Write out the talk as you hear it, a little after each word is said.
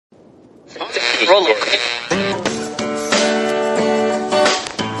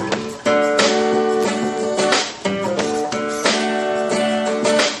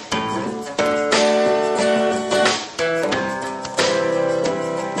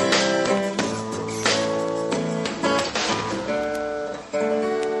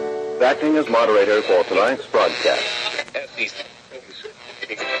Acting as moderator for tonight's broadcast.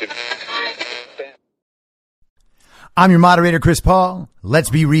 I'm your moderator, Chris Paul. Let's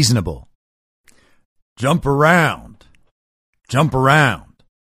be reasonable. Jump around. Jump around.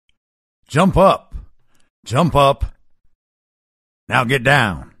 Jump up. Jump up. Now get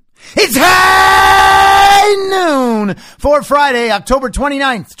down. It's high noon for Friday, October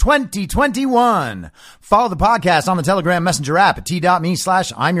 29th, 2021. Follow the podcast on the Telegram Messenger app at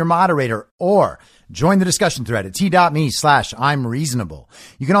t.me/I'm your moderator or join the discussion thread at t.me/I'm reasonable.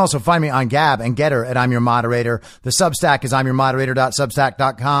 You can also find me on Gab and Getter at I'm your moderator. The Substack is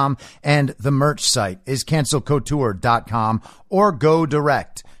imyourmoderator.substack.com and the merch site is cancelcouture.com or go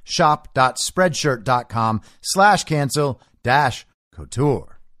direct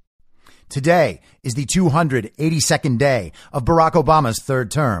shop.spreadshirt.com/cancel-couture. Today is the 282nd day of Barack Obama's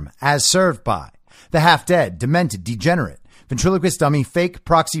third term, as served by the half-dead, demented, degenerate, ventriloquist dummy, fake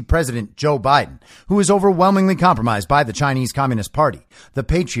proxy president Joe Biden, who is overwhelmingly compromised by the Chinese Communist Party, the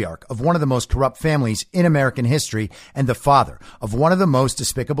patriarch of one of the most corrupt families in American history, and the father of one of the most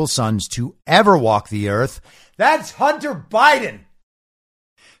despicable sons to ever walk the earth. That's Hunter Biden.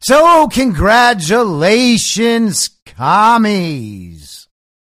 So congratulations, commies.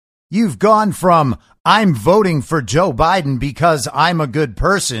 You've gone from I'm voting for Joe Biden because I'm a good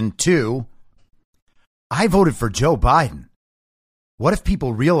person to I voted for Joe Biden. What if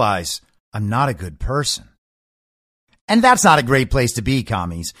people realize I'm not a good person? And that's not a great place to be,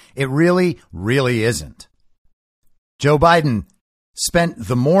 commies. It really, really isn't. Joe Biden spent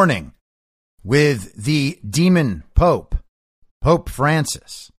the morning with the demon Pope, Pope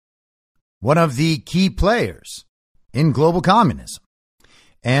Francis, one of the key players in global communism.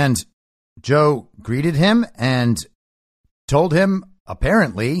 And Joe greeted him and told him,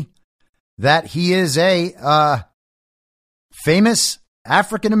 apparently, that he is a famous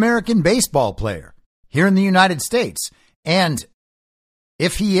African-American baseball player here in the United States. And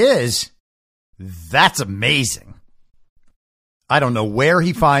if he is, that's amazing. I don't know where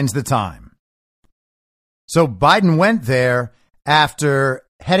he finds the time. So Biden went there after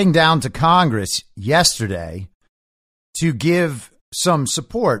heading down to Congress yesterday to give some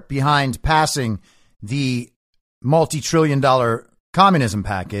support behind passing the multi-trillion-dollar communism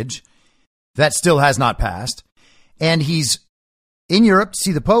package that still has not passed. And he's in Europe to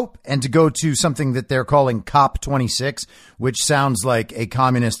see the Pope and to go to something that they're calling COP26, which sounds like a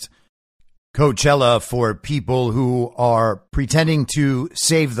communist Coachella for people who are pretending to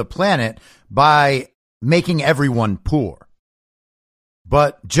save the planet by making everyone poor.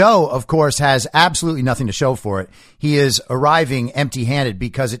 But Joe, of course, has absolutely nothing to show for it. He is arriving empty-handed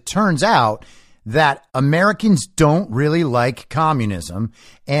because it turns out that Americans don't really like communism,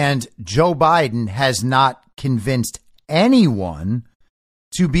 and Joe Biden has not convinced anyone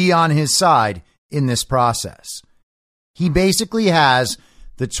to be on his side in this process. He basically has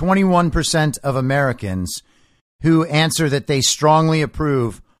the 21% of Americans who answer that they strongly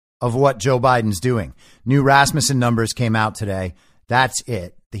approve of what Joe Biden's doing. New Rasmussen numbers came out today. That's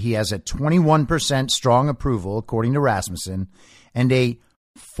it. He has a 21% strong approval, according to Rasmussen, and a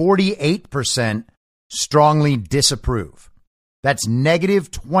 48% strongly disapprove. That's negative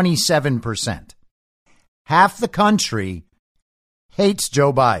 27%. Half the country hates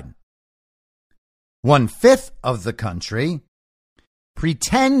Joe Biden. 1/5 of the country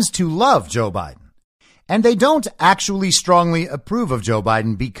pretends to love Joe Biden. And they don't actually strongly approve of Joe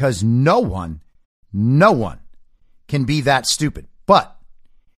Biden because no one can be that stupid. But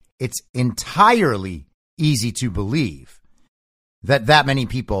it's entirely easy to believe that many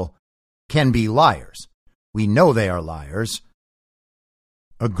people can be liars. We know they are liars.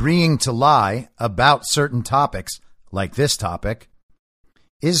 Agreeing to lie about certain topics, like this topic,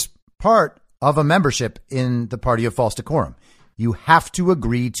 is part of a membership in the party of false decorum. You have to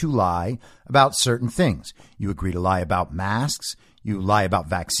agree to lie about certain things. You agree to lie about masks. You lie about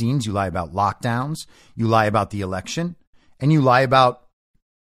vaccines. You lie about lockdowns. You lie about the election. And you lie about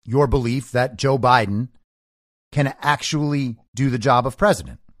your belief that Joe Biden can actually do the job of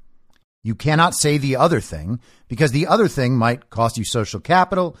president. You cannot say the other thing because the other thing might cost you social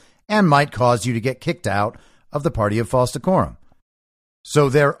capital and might cause you to get kicked out of the party of false decorum. So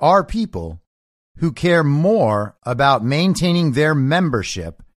there are people who care more about maintaining their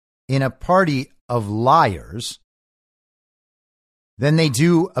membership in a party of liars than they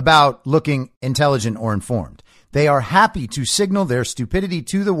do about looking intelligent or informed. They are happy to signal their stupidity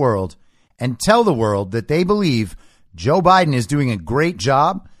to the world and tell the world that they believe Joe Biden is doing a great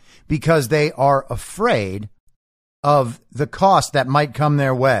job because they are afraid of the cost that might come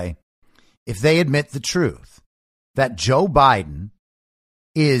their way if they admit the truth that Joe Biden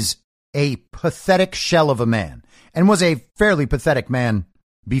is a pathetic shell of a man and was a fairly pathetic man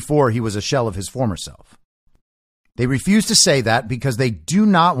before he was a shell of his former self. They refuse to say that because they do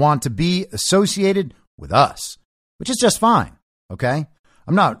not want to be associated with us, which is just fine. Okay.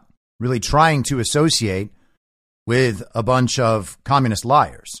 I'm not really trying to associate with a bunch of communist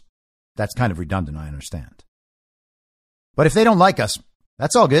liars. That's kind of redundant, I understand. But if they don't like us,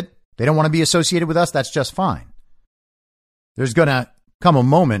 that's all good. They don't want to be associated with us. That's just fine. There's going to come a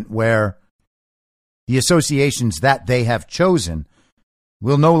moment where the associations that they have chosen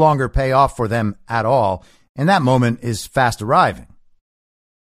will no longer pay off for them at all. And that moment is fast arriving.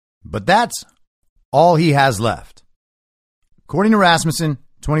 But that's all he has left. According to Rasmussen,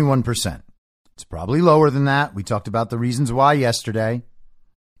 21%. It's probably lower than that. We talked about the reasons why yesterday.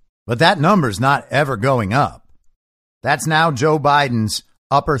 But that number's not ever going up. That's now Joe Biden's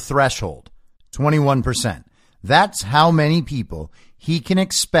upper threshold, 21%. That's how many people he can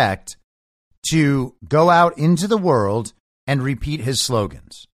expect to go out into the world and repeat his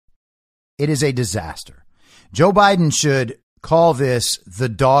slogans. It is a disaster. Joe Biden should call this the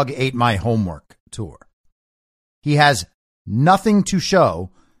dog ate my homework tour. He has nothing to show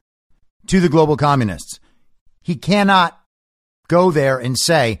to the global communists. He cannot go there and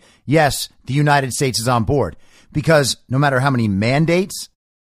say, yes, the United States is on board, because no matter how many mandates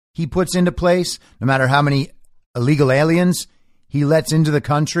he puts into place, no matter how many illegal aliens he lets into the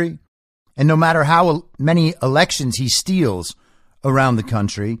country, and no matter how many elections he steals around the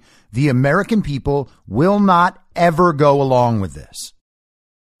country, the American people will not ever go along with this.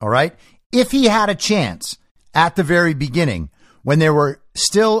 All right? If he had a chance at the very beginning, when there were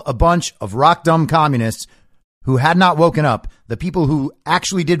still a bunch of rock-dumb communists who had not woken up, the people who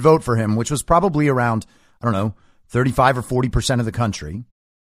actually did vote for him, which was probably around, 35 or 40% of the country.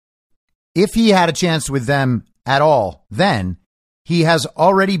 If he had a chance with them at all, then he has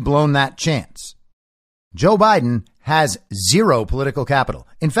already blown that chance. Joe Biden has zero political capital.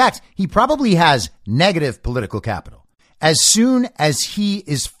 In fact, he probably has negative political capital. As soon as he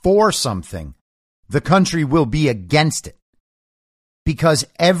is for something, the country will be against it, because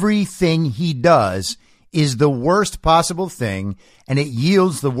everything he does is the worst possible thing and it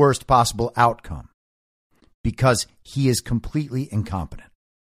yields the worst possible outcome because he is completely incompetent.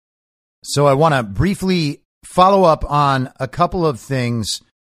 So I want to briefly follow up on a couple of things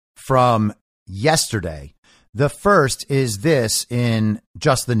from yesterday. The first is this in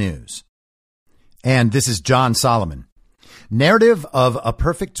Just the News. And this is John Solomon. Narrative of a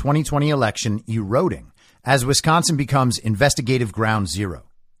perfect 2020 election eroding as Wisconsin becomes investigative ground zero.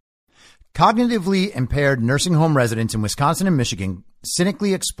 Cognitively impaired nursing home residents in Wisconsin and Michigan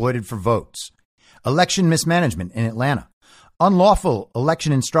cynically exploited for votes. Election mismanagement in Atlanta. Unlawful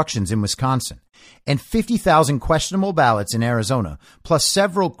election instructions in Wisconsin. And 50,000 questionable ballots in Arizona, plus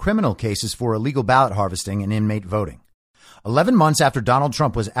several criminal cases for illegal ballot harvesting and inmate voting. 11 months after Donald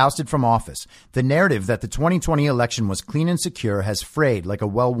Trump was ousted from office, the narrative that the 2020 election was clean and secure has frayed like a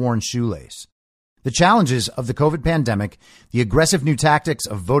well-worn shoelace. The challenges of the COVID pandemic, the aggressive new tactics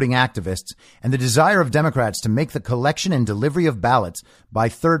of voting activists, and the desire of Democrats to make the collection and delivery of ballots by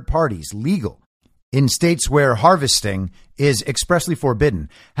third parties legal in states where harvesting is expressly forbidden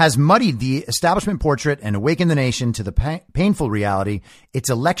has muddied the establishment portrait and awakened the nation to the painful reality its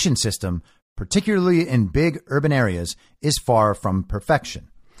election system, particularly in big urban areas, is far from perfection.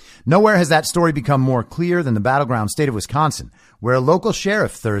 Nowhere has that story become more clear than the battleground state of Wisconsin, where a local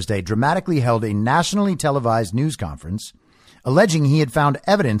sheriff Thursday dramatically held a nationally televised news conference alleging he had found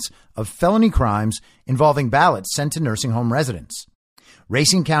evidence of felony crimes involving ballots sent to nursing home residents.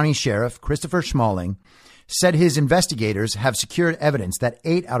 Racine County Sheriff Christopher Schmalling said his investigators have secured evidence that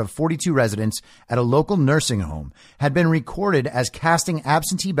 8 out of 42 residents at a local nursing home had been recorded as casting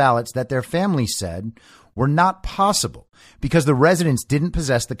absentee ballots that their families said were not possible because the residents didn't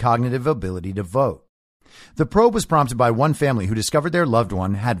possess the cognitive ability to vote. The probe was prompted by one family who discovered their loved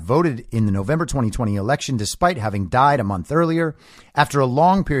one had voted in the November 2020 election despite having died a month earlier after a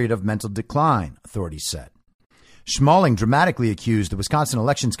long period of mental decline, authorities said. Schmalling dramatically accused the Wisconsin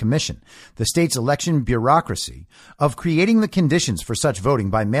Elections Commission, the state's election bureaucracy, of creating the conditions for such voting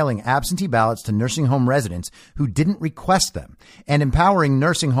by mailing absentee ballots to nursing home residents who didn't request them and empowering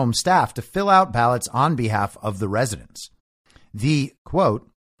nursing home staff to fill out ballots on behalf of the residents. The, quote,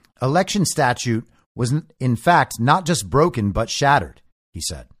 election statute was in fact not just broken but shattered, he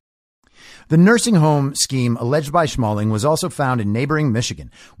said. The nursing home scheme alleged by Schmaling was also found in neighboring Michigan,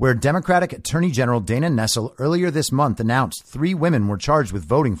 where Democratic Attorney General Dana Nessel earlier this month announced 3 women were charged with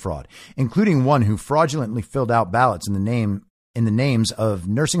voting fraud, including one who fraudulently filled out ballots in the names of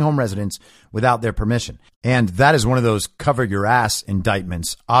nursing home residents without their permission. And that is one of those cover your ass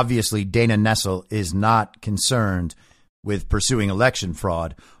indictments. Obviously, Dana Nessel is not concerned with pursuing election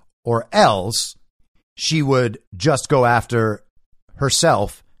fraud, or else she would just go after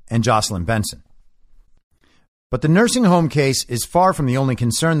herself and Jocelyn Benson. But the nursing home case is far from the only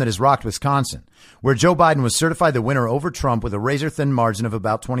concern that has rocked Wisconsin, where Joe Biden was certified the winner over Trump with a razor-thin margin of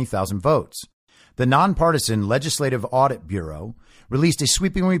about 20,000 votes. The nonpartisan Legislative Audit Bureau released a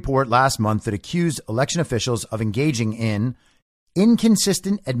sweeping report last month that accused election officials of engaging in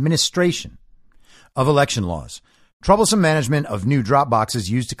inconsistent administration of election laws, troublesome management of new drop boxes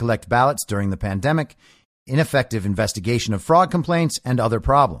used to collect ballots during the pandemic, ineffective investigation of fraud complaints, and other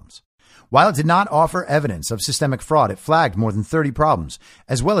problems. While it did not offer evidence of systemic fraud, it flagged more than 30 problems,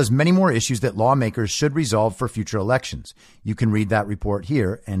 as well as many more issues that lawmakers should resolve for future elections. You can read that report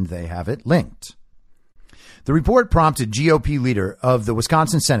here, and they have it linked. The report prompted GOP leader of the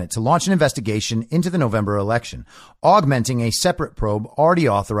Wisconsin Senate to launch an investigation into the November election, augmenting a separate probe already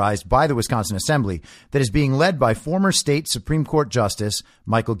authorized by the Wisconsin Assembly that is being led by former state Supreme Court Justice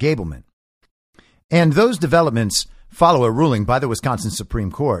Michael Gableman. And those developments follow a ruling by the Wisconsin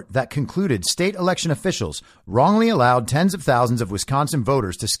Supreme Court that concluded state election officials wrongly allowed tens of thousands of Wisconsin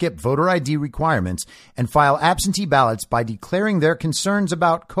voters to skip voter ID requirements and file absentee ballots by declaring their concerns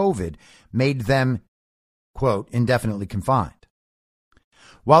about COVID made them, quote, indefinitely confined.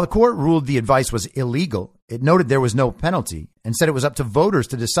 While the court ruled the advice was illegal, it noted there was no penalty and said it was up to voters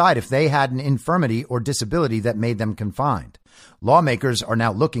to decide if they had an infirmity or disability that made them confined. Lawmakers are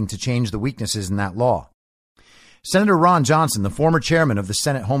now looking to change the weaknesses in that law. Senator Ron Johnson, the former chairman of the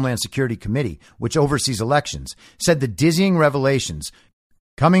Senate Homeland Security Committee, which oversees elections, said the dizzying revelations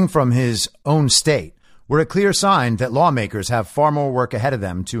coming from his own state were a clear sign that lawmakers have far more work ahead of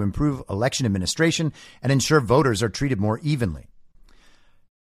them to improve election administration and ensure voters are treated more evenly.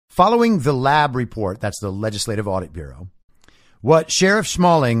 Following the lab report, that's the Legislative Audit Bureau, what Sheriff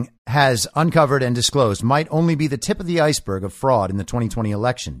Schmaling has uncovered and disclosed might only be the tip of the iceberg of fraud in the 2020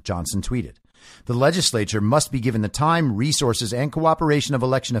 election, Johnson tweeted. The legislature must be given the time, resources, and cooperation of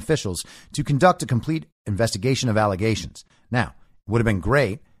election officials to conduct a complete investigation of allegations. Now, it would have been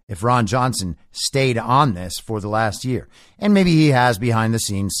great if Ron Johnson stayed on this for the last year. And maybe he has behind the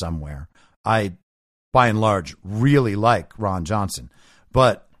scenes somewhere. I, by and large, really like Ron Johnson,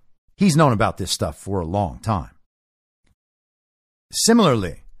 but he's known about this stuff for a long time.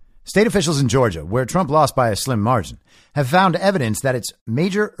 Similarly, state officials in Georgia, where Trump lost by a slim margin, have found evidence that its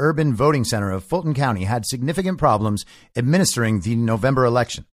major urban voting center of Fulton County had significant problems administering the November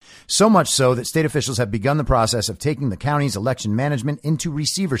election. So much so that state officials have begun the process of taking the county's election management into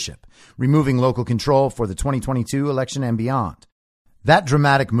receivership, removing local control for the 2022 election and beyond. That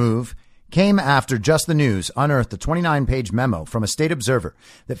dramatic move came after Just the News unearthed a 29-page memo from a state observer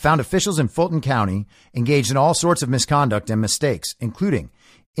that found officials in Fulton County engaged in all sorts of misconduct and mistakes, including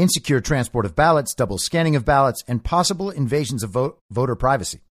insecure transport of ballots, double scanning of ballots, and possible invasions of voter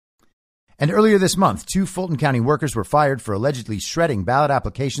privacy. And earlier this month, 2 Fulton County workers were fired for allegedly shredding ballot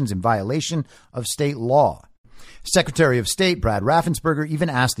applications in violation of state law. Secretary of State Brad Raffensperger even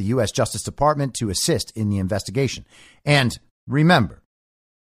asked the U.S. Justice Department to assist in the investigation. And remember,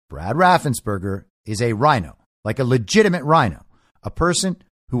 Brad Raffensperger is a rhino, like a legitimate rhino, a person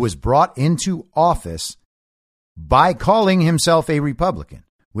who was brought into office by calling himself a Republican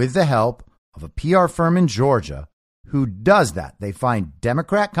with the help of a PR firm in Georgia who does that. They find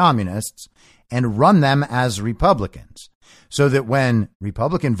Democrat communists and run them as Republicans so that when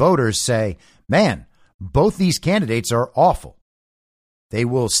Republican voters say, man, both these candidates are awful, they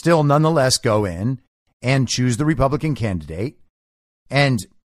will still nonetheless go in and choose the Republican candidate and,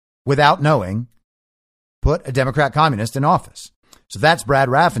 without knowing, put a Democrat communist in office. So that's Brad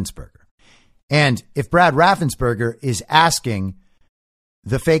Raffensperger. And if Brad Raffensperger is asking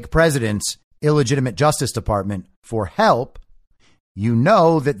the fake president's illegitimate Justice Department for help, you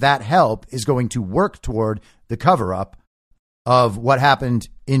know that that help is going to work toward the cover-up of what happened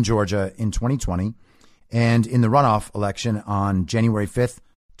in Georgia in 2020 and in the runoff election on January 5th,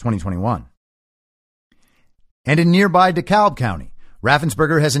 2021. And in nearby DeKalb County,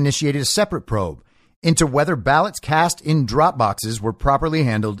 Raffensperger has initiated a separate probe into whether ballots cast in drop boxes were properly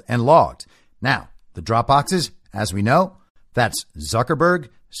handled and logged. Now, the drop boxes, as we know, that's Zuckerberg,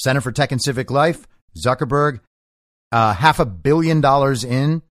 Center for Tech and Civic Life, Zuckerberg, $500 million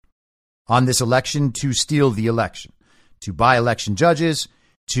in on this election to steal the election, to buy election judges,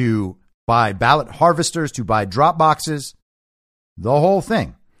 to buy ballot harvesters, to buy drop boxes, the whole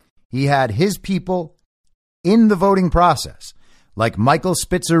thing. He had his people in the voting process, like Michael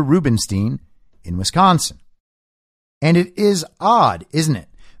Spitzer Rubenstein in Wisconsin. And it is odd, isn't it,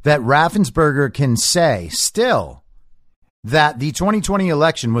 that Raffensperger can say still that the 2020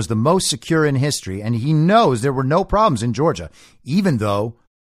 election was the most secure in history, and he knows there were no problems in Georgia, even though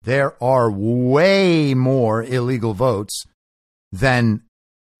there are way more illegal votes than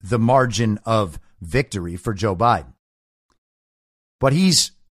the margin of victory for Joe Biden. But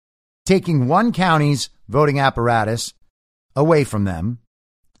he's taking one county's voting apparatus away from them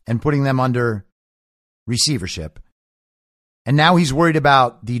and putting them under receivership. And now he's worried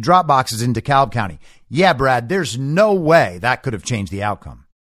about the drop boxes in DeKalb County. Yeah, Brad, there's no way that could have changed the outcome.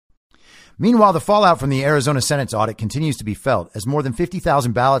 Meanwhile, the fallout from the Arizona Senate's audit continues to be felt as more than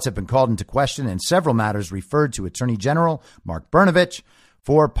 50,000 ballots have been called into question and several matters referred to Attorney General Mark Brnovich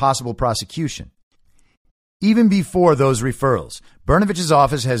for possible prosecution. Even before those referrals, Brnovich's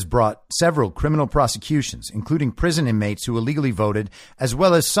office has brought several criminal prosecutions, including prison inmates who illegally voted, as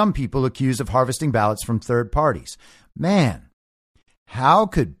well as some people accused of harvesting ballots from third parties. Man, how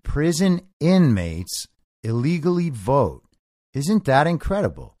could prison inmates illegally vote? Isn't that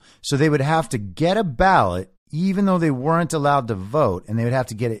incredible? So they would have to get a ballot even though they weren't allowed to vote, and they would have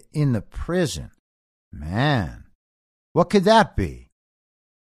to get it in the prison. Man, what could that be?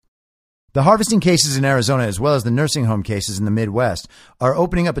 The harvesting cases in Arizona, as well as the nursing home cases in the Midwest, are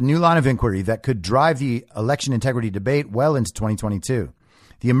opening up a new line of inquiry that could drive the election integrity debate well into 2022.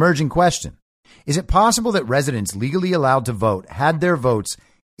 The emerging question: is it possible that residents legally allowed to vote had their votes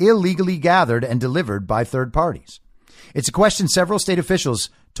illegally gathered and delivered by third parties? It's a question several state officials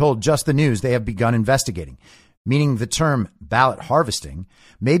told Just the News they have begun investigating, meaning the term ballot harvesting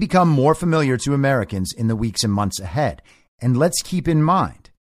may become more familiar to Americans in the weeks and months ahead. And let's keep in mind,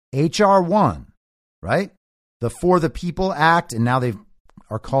 H.R. 1, right? The For the People Act, and now they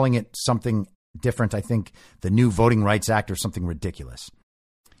are calling it something different. I think the new Voting Rights Act or something ridiculous.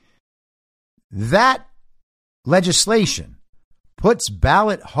 That legislation puts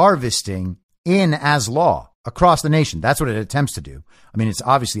ballot harvesting in as law across the nation. That's what it attempts to do. I mean, it's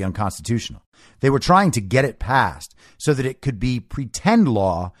obviously unconstitutional. They were trying to get it passed so that it could be pretend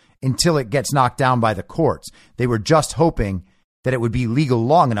law until it gets knocked down by the courts. They were just hoping that it would be legal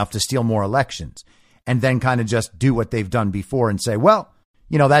long enough to steal more elections and then kind of just do what they've done before and say, well,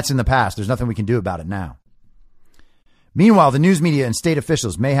 you know, that's in the past. There's nothing we can do about it now. Meanwhile, the news media and state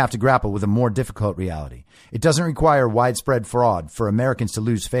officials may have to grapple with a more difficult reality. It doesn't require widespread fraud for Americans to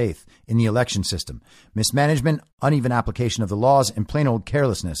lose faith in the election system. Mismanagement, uneven application of the laws, and plain old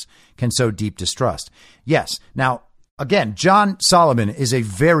carelessness can sow deep distrust. Yes. Now, again, John Solomon is a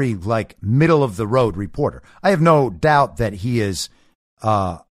very middle of the road reporter. I have no doubt that he is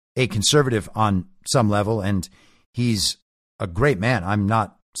a conservative on some level, and he's a great man. I'm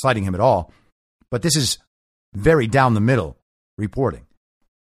not slighting him at all, but this is very down the middle reporting.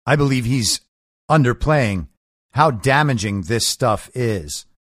 I believe he's underplaying how damaging this stuff is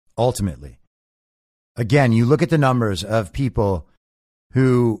ultimately. Again, you look at the numbers of people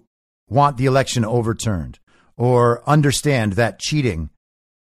who want the election overturned or understand that cheating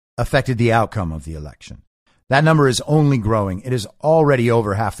affected the outcome of the election. That number is only growing. It is already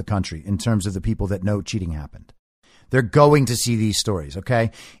over half the country in terms of the people that know cheating happened. They're going to see these stories,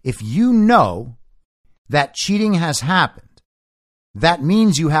 okay? If you know that cheating has happened, that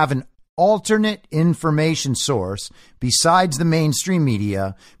means you have an alternate information source besides the mainstream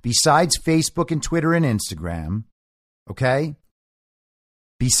media, besides Facebook and Twitter and Instagram, okay?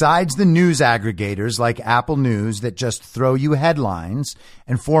 Besides the news aggregators like Apple News that just throw you headlines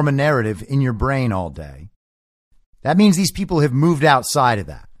and form a narrative in your brain all day. That means these people have moved outside of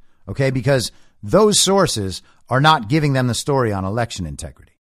that, okay? Because those sources are not giving them the story on election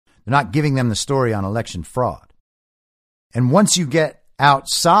integrity. They're not giving them the story on election fraud. And once you get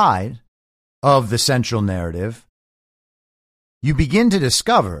outside of the central narrative, you begin to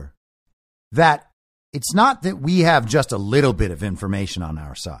discover that it's not that we have just a little bit of information on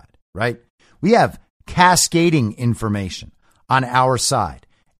our side, right? We have cascading information on our side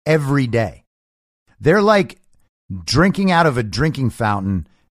every day. They're like drinking out of a drinking fountain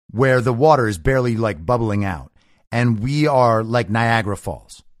where the water is barely bubbling out, and we are like Niagara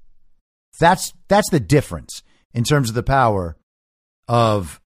Falls. That's the difference in terms of the power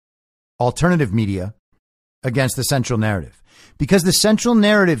of alternative media against the central narrative, because the central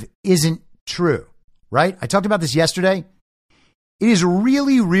narrative isn't true, right? I talked about this yesterday. It is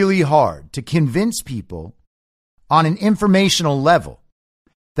really, really hard to convince people on an informational level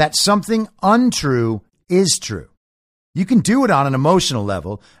that something untrue is true. You can do it on an emotional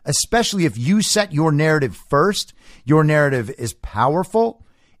level, especially if you set your narrative first. Your narrative is powerful.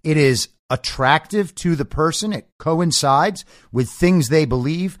 It is attractive to the person. It coincides with things they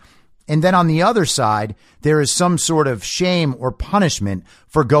believe. And then on the other side, there is some sort of shame or punishment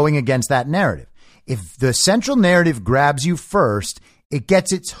for going against that narrative. If the central narrative grabs you first, it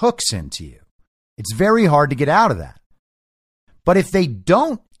gets its hooks into you. It's very hard to get out of that. But if they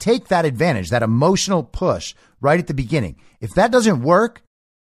don't take that advantage, that emotional push right at the beginning, if that doesn't work,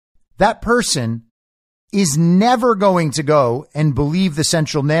 that person is never going to go and believe the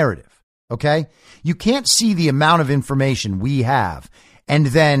central narrative. Okay? You can't see the amount of information we have and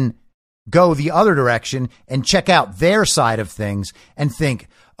then go the other direction and check out their side of things and think,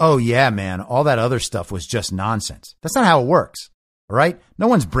 oh yeah, man, all that other stuff was just nonsense. That's not how it works. All right? No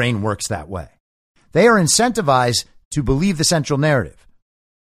one's brain works that way. They are incentivized to believe the central narrative.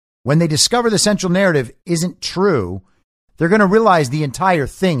 When they discover the central narrative isn't true, they're going to realize the entire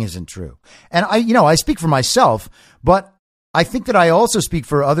thing isn't true. And I speak for myself, but I think that I also speak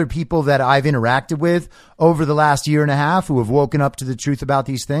for other people that I've interacted with over the last year and a half who have woken up to the truth about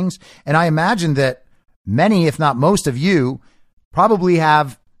these things. And I imagine that many, if not most of you, probably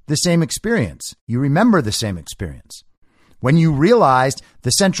have the same experience. You remember the same experience. When you realized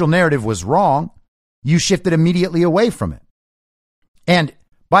the central narrative was wrong, you shifted immediately away from it. And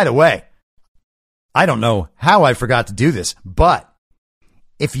by the way, I don't know how I forgot to do this, but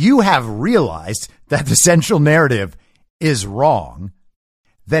if you have realized that the central narrative is wrong,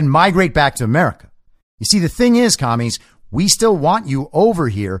 then migrate back to America. You see, the thing is, commies, we still want you over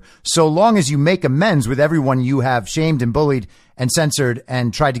here so long as you make amends with everyone you have shamed and bullied and censored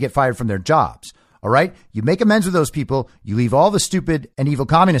and tried to get fired from their jobs. All right? You make amends with those people. You leave all the stupid and evil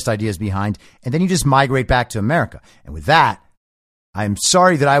communist ideas behind, and then you just migrate back to America. And with that, I'm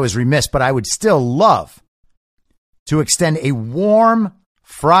sorry that I was remiss, but I would still love to extend a warm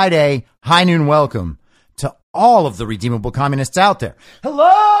Friday high noon welcome to all of the redeemable communists out there.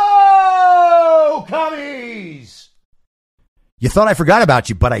 Hello, commies! You thought I forgot about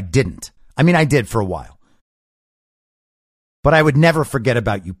you, but I didn't. I mean, I did for a while. But I would never forget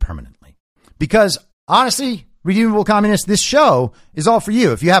about you permanently. Because, honestly, redeemable communists, this show is all for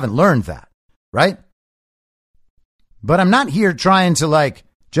you if you haven't learned that, right? But I'm not here trying to,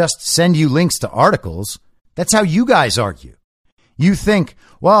 just send you links to articles. That's how you guys argue. You think,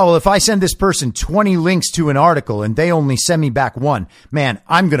 well, if I send this person 20 links to an article and they only send me back one, man,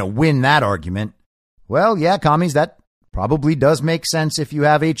 I'm going to win that argument. Well, yeah, commies, that probably does make sense if you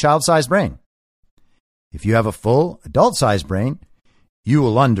have a child-sized brain. If you have a full adult-sized brain, you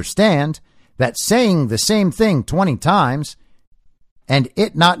will understand that saying the same thing 20 times and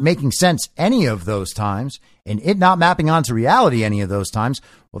it not making sense any of those times and it not mapping onto reality any of those times,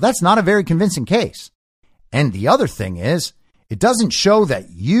 well, that's not a very convincing case. And the other thing is, it doesn't show that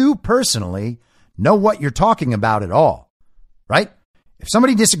you personally know what you're talking about at all, right? If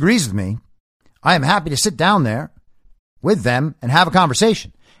somebody disagrees with me, I am happy to sit down there with them and have a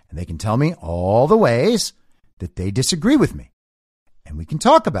conversation. And they can tell me all the ways that they disagree with me. And we can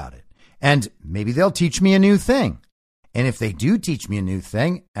talk about it. And maybe they'll teach me a new thing. And if they do teach me a new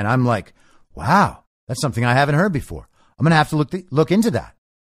thing, and I'm like, wow, that's something I haven't heard before, I'm going to have to look into that.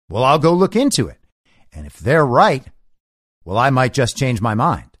 Well, I'll go look into it. And if they're right, well, I might just change my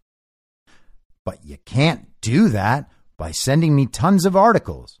mind. But you can't do that by sending me tons of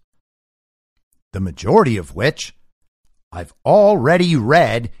articles, the majority of which I've already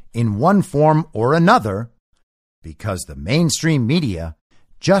read in one form or another, because the mainstream media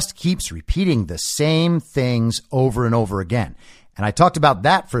just keeps repeating the same things over and over again. And I talked about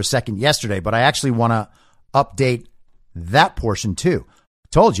that for a second yesterday, but I actually want to update that portion too. I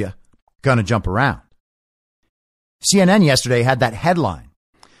told you, gonna jump around. CNN yesterday had that headline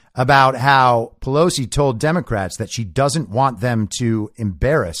about how Pelosi told Democrats that she doesn't want them to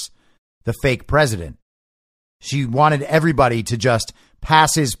embarrass the fake president. She wanted everybody to just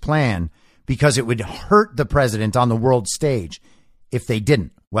pass his plan because it would hurt the president on the world stage if they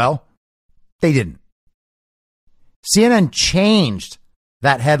didn't. Well, they didn't. CNN changed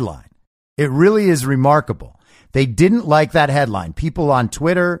that headline. It really is remarkable. They didn't like that headline. People on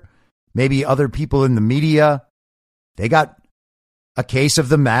Twitter, maybe other people in the media, they got a case of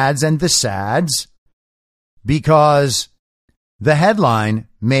the mads and the sads because the headline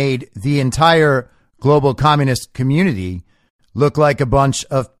made the entire global communist community look like a bunch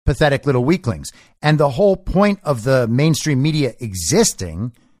of pathetic little weaklings. And the whole point of the mainstream media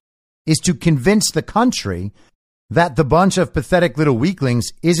existing is to convince the country that the bunch of pathetic little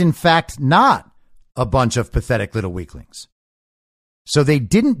weaklings is in fact not a bunch of pathetic little weaklings. So they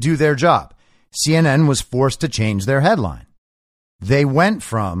didn't do their job. CNN was forced to change their headline. They went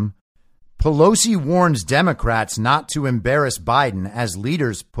from Pelosi warns Democrats not to embarrass Biden as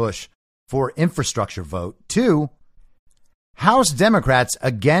leaders push for infrastructure vote to House Democrats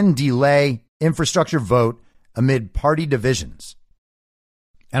again delay infrastructure vote amid party divisions.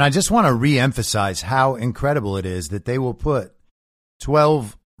 And I just want to reemphasize how incredible it is that they will put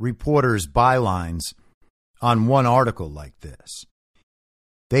 12 reporters' bylines on one article like this.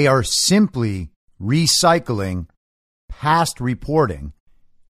 They are simply recycling past reporting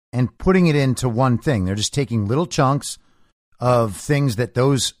and putting it into one thing. They're just taking little chunks of things that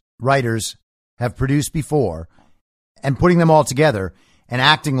those writers have produced before and putting them all together and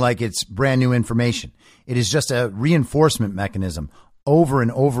acting like it's brand new information. It is just a reinforcement mechanism over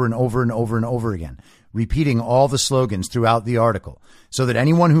and over and over and over and over again, repeating all the slogans throughout the article so that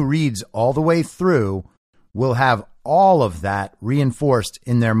anyone who reads all the way through will have all of that reinforced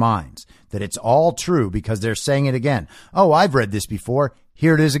in their minds, that it's all true because they're saying it again. Oh, I've read this before.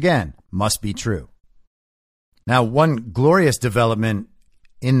 Here it is again. Must be true. Now, one glorious development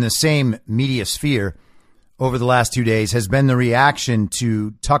in the same media sphere over the last 2 days has been the reaction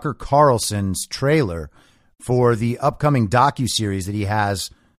to Tucker Carlson's trailer for the upcoming docuseries that he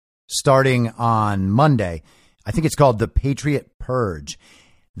has starting on Monday. I think it's called The Patriot Purge.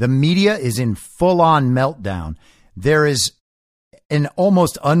 The media is in full-on meltdown. There is an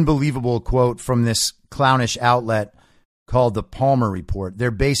almost unbelievable quote from this clownish outlet called the Palmer Report.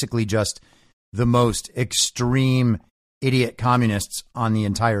 They're basically just the most extreme idiot communists on the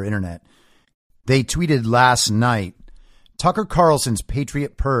entire internet. They tweeted last night, Tucker Carlson's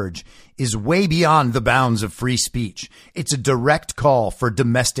Patriot Purge is way beyond the bounds of free speech. It's a direct call for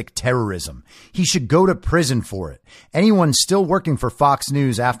domestic terrorism. He should go to prison for it. Anyone still working for Fox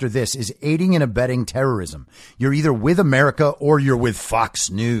News after this is aiding and abetting terrorism. You're either with America or you're with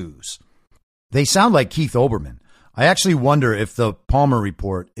Fox News. They sound like Keith Olbermann. I actually wonder if the Palmer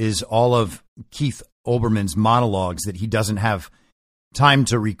Report is all of Keith Olbermann's monologues that he doesn't have time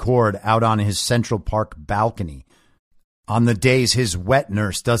to record out on his Central Park balcony on the days his wet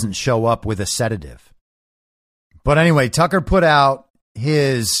nurse doesn't show up with a sedative. But anyway, Tucker put out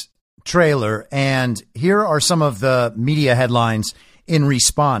his trailer, and here are some of the media headlines in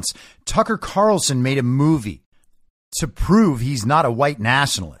response. Tucker Carlson made a movie to prove he's not a white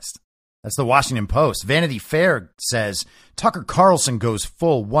nationalist. That's the Washington Post. Vanity Fair says Tucker Carlson goes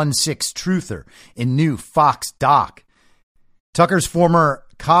full 1/6 truther in new Fox doc. Tucker's former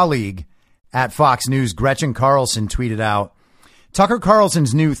colleague at Fox News, Gretchen Carlson, tweeted out, Tucker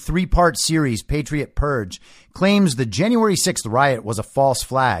Carlson's new 3-part series, Patriot Purge, claims the January 6th riot was a false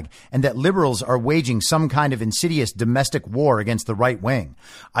flag and that liberals are waging some kind of insidious domestic war against the right wing.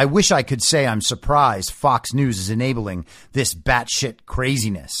 I wish I could say I'm surprised Fox News is enabling this batshit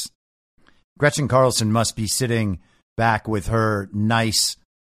craziness. Gretchen Carlson must be sitting back with her nice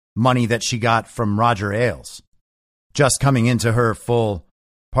money that she got from Roger Ailes, just coming into her full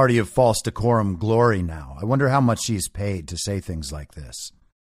party of false decorum glory now. I wonder how much she's paid to say things like this.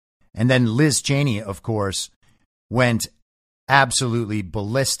 And then Liz Cheney, of course, went absolutely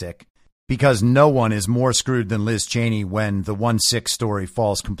ballistic because no one is more screwed than Liz Cheney when the 1/6 story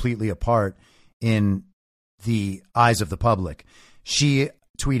falls completely apart in the eyes of the public. She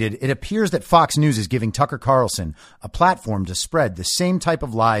tweeted, it appears that Fox News is giving Tucker Carlson a platform to spread the same type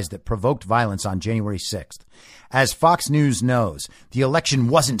of lies that provoked violence on January 6th. As Fox News knows, the election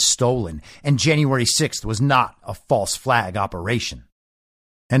wasn't stolen and January 6th was not a false flag operation.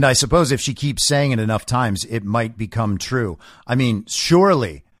 And I suppose if she keeps saying it enough times, it might become true. I mean,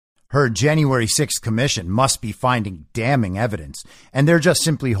 surely her January 6th commission must be finding damning evidence, and they're just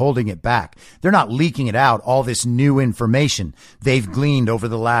simply holding it back. They're not leaking it out, all this new information they've gleaned over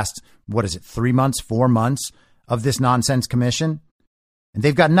the last, 3 months, 4 months of this nonsense commission? And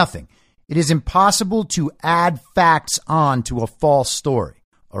they've got nothing. It is impossible to add facts on to a false story,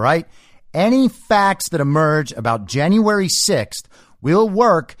 all right? Any facts that emerge about January 6th will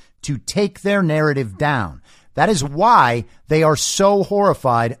work to take their narrative down. That is why they are so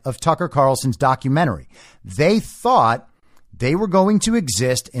horrified of Tucker Carlson's documentary. They thought they were going to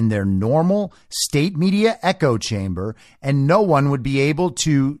exist in their normal state media echo chamber and no one would be able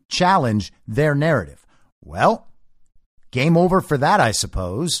to challenge their narrative. Well, game over for that, I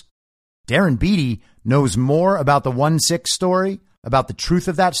suppose. Darren Beattie knows more about the 1/6 story, about the truth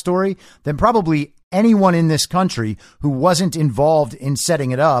of that story, than probably anyone in this country who wasn't involved in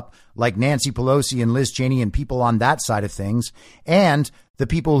setting it up, like Nancy Pelosi and Liz Cheney and people on that side of things, and the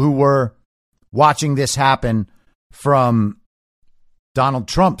people who were watching this happen from Donald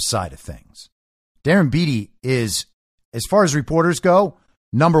Trump's side of things. Darren Beattie is as far as reporters go,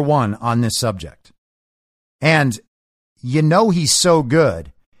 number one on this subject. And you know he's so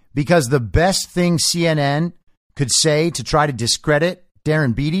good because the best thing CNN could say to try to discredit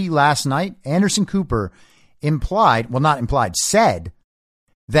Darren Beattie last night, Anderson Cooper said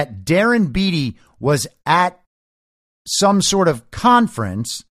that Darren Beattie was at some sort of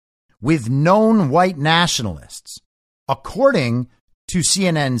conference with known white nationalists, according to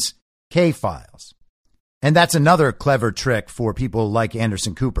CNN's K-Files. And that's another clever trick for people like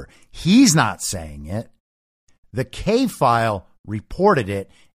Anderson Cooper. He's not saying it. The K-File reported it,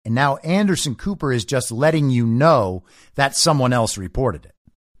 and now Anderson Cooper is just letting you know that someone else reported it.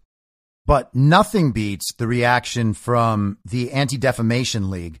 But nothing beats the reaction from the Anti-Defamation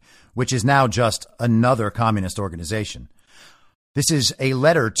League, which is now just another communist organization. This is a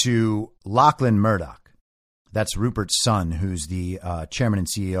letter to Lachlan Murdoch. That's Rupert's son, who's the chairman and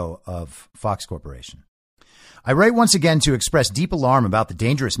CEO of Fox Corporation. I write once again to express deep alarm about the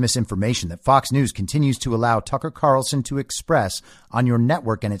dangerous misinformation that Fox News continues to allow Tucker Carlson to express on your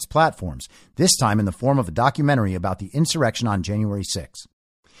network and its platforms, this time in the form of a documentary about the insurrection on January 6th.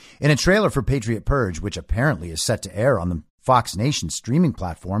 In a trailer for Patriot Purge, which apparently is set to air on the Fox Nation streaming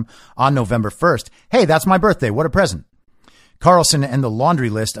platform on November 1st, hey, that's my birthday, what a present. Carlson and the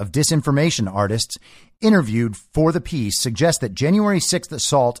laundry list of disinformation artists interviewed for the piece suggest that January 6th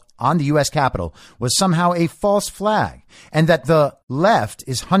assault on the U.S. Capitol was somehow a false flag and that the left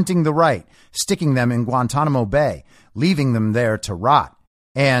is hunting the right, sticking them in Guantanamo Bay, leaving them there to rot.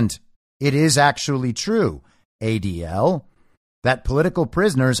 And it is actually true, ADL, that political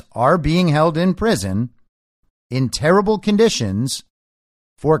prisoners are being held in prison in terrible conditions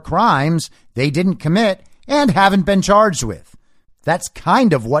for crimes they didn't commit and haven't been charged with. That's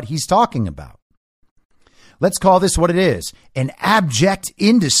kind of what he's talking about. Let's call this what it is, an abject,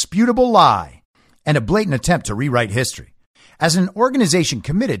 indisputable lie and a blatant attempt to rewrite history. As an organization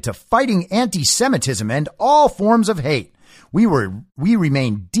committed to fighting anti-Semitism and all forms of hate, we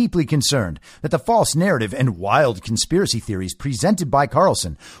remain deeply concerned that the false narrative and wild conspiracy theories presented by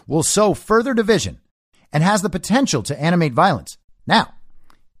Carlson will sow further division and has the potential to animate violence. Now,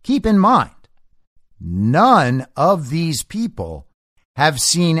 keep in mind, none of these people have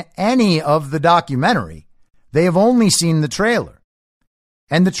seen any of the documentary. They have only seen the trailer.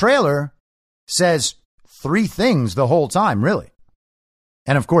 And the trailer says three things the whole time, really.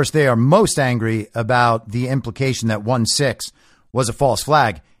 And of course, they are most angry about the implication that 1/6 was a false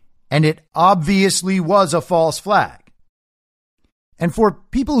flag. And it obviously was a false flag. And for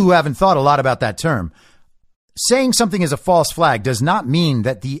people who haven't thought a lot about that term, saying something is a false flag does not mean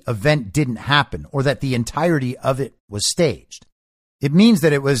that the event didn't happen or that the entirety of it was staged. It means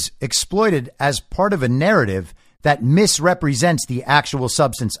that it was exploited as part of a narrative that misrepresents the actual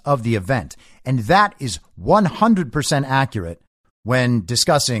substance of the event. And that is 100% accurate when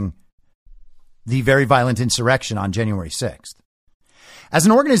discussing the very violent insurrection on January 6th. As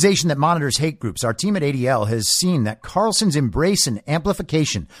an organization that monitors hate groups, our team at ADL has seen that Carlson's embrace and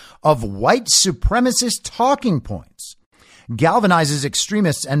amplification of white supremacist talking points galvanizes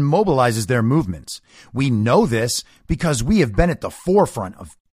extremists and mobilizes their movements. We know this because we have been at the forefront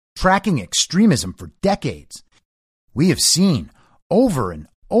of tracking extremism for decades. We have seen over and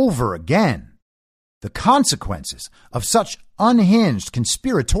over again the consequences of such unhinged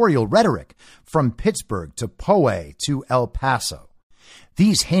conspiratorial rhetoric from Pittsburgh to Poway to El Paso.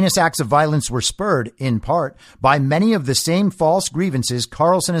 These heinous acts of violence were spurred, in part, by many of the same false grievances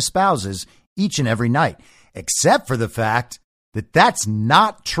Carlson espouses each and every night, except for the fact that that's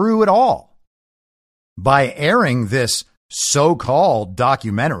not true at all. By airing this so-called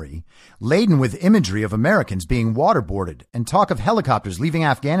documentary, laden with imagery of Americans being waterboarded and talk of helicopters leaving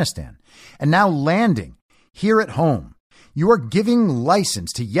Afghanistan and now landing here at home, you are giving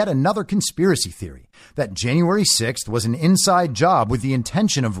license to yet another conspiracy theory that January 6th was an inside job with the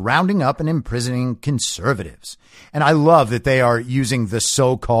intention of rounding up and imprisoning conservatives. And I love that they are using the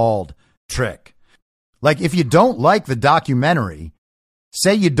so-called trick. Like, if you don't like the documentary,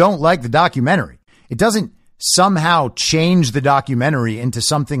 say you don't like the documentary. It doesn't somehow change the documentary into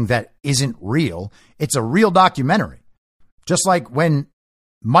something that isn't real. It's a real documentary. Just like when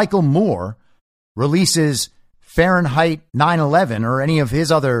Michael Moore releases Fahrenheit 9/11 or any of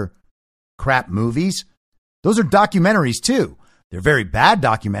his other crap movies, those are documentaries too. They're very bad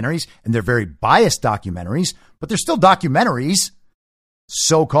documentaries and they're very biased documentaries, but they're still documentaries.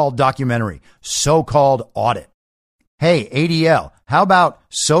 So-called documentary, so-called audit. Hey, ADL, how about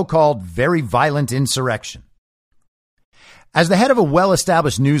so-called very violent insurrection? As the head of a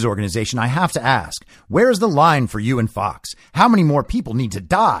well-established news organization, I have to ask, where is the line for you and Fox? How many more people need to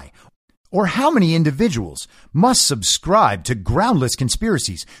die? Or how many individuals must subscribe to groundless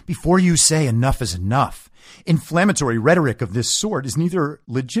conspiracies before you say enough is enough? Inflammatory rhetoric of this sort is neither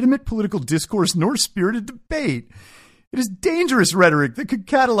legitimate political discourse nor spirited debate. It is dangerous rhetoric that could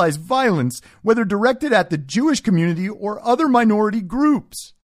catalyze violence, whether directed at the Jewish community or other minority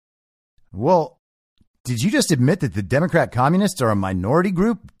groups. Well, did you just admit that the Democrat communists are a minority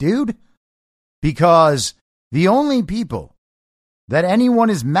group, dude? Because the only people that anyone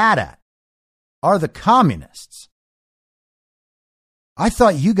is mad at are the communists. I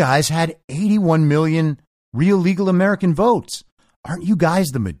thought you guys had 81 million real legal American votes. Aren't you guys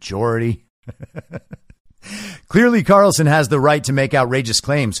the majority? Clearly, Carlson has the right to make outrageous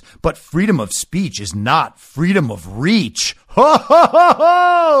claims, but freedom of speech is not freedom of reach. Ho, ho, ho,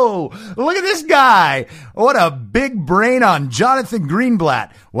 ho! Look at this guy. What a big brain on Jonathan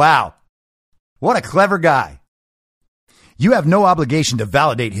Greenblatt. Wow. What a clever guy. You have no obligation to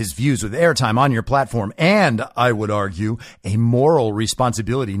validate his views with airtime on your platform, and, I would argue, a moral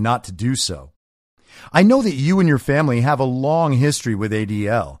responsibility not to do so. I know that you and your family have a long history with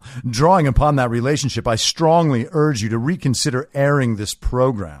ADL. Drawing upon that relationship, I strongly urge you to reconsider airing this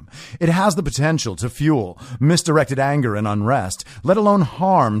program. It has the potential to fuel misdirected anger and unrest, let alone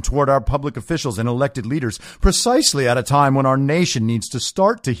harm toward our public officials and elected leaders, precisely at a time when our nation needs to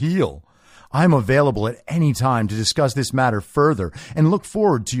start to heal. I'm available at any time to discuss this matter further and look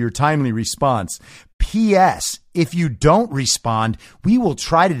forward to your timely response. P.S. If you don't respond, we will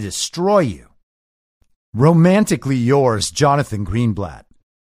try to destroy you. Romantically yours, Jonathan Greenblatt.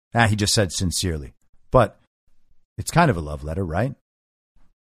 He just said sincerely. But it's kind of a love letter, right?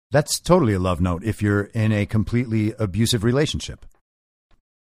 That's totally a love note if you're in a completely abusive relationship.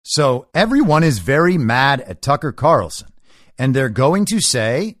 So everyone is very mad at Tucker Carlson, and they're going to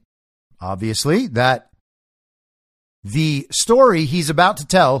say, obviously, that the story he's about to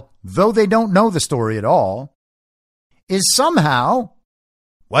tell, though they don't know the story at all, is somehow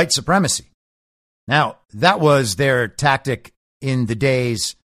white supremacy. Now, that was their tactic in the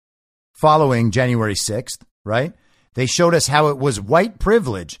days following January 6th, right? They showed us how it was white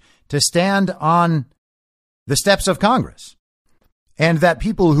privilege to stand on the steps of Congress, and that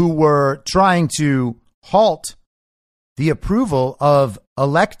people who were trying to halt the approval of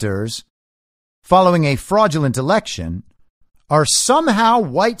electors following a fraudulent election are somehow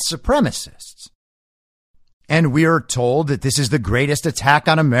white supremacists. And we are told that this is the greatest attack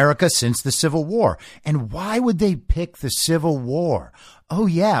on America since the Civil War. And why would they pick the Civil War? Oh,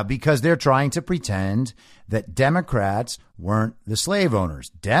 yeah, because they're trying to pretend that Democrats weren't the slave owners.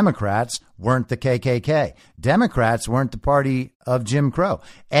 Democrats weren't the KKK. Democrats weren't the party of Jim Crow.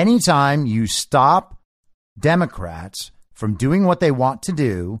 Anytime you stop Democrats from doing what they want to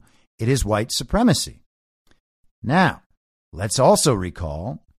do, it is white supremacy. Now, let's also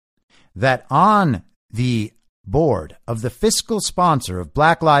recall that on the board of the fiscal sponsor of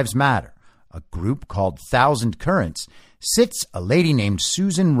Black Lives Matter, a group called Thousand Currents, sits a lady named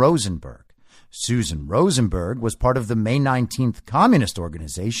Susan Rosenberg. Susan Rosenberg was part of the May 19th communist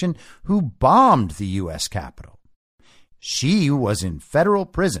organization who bombed the U.S. Capitol. She was in federal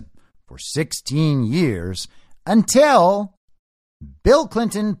prison for 16 years until Bill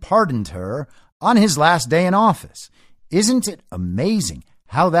Clinton pardoned her on his last day in office. Isn't it amazing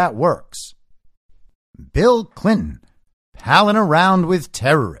how that works? Bill Clinton palling around with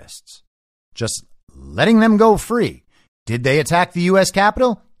terrorists, just letting them go free. Did they attack the U.S.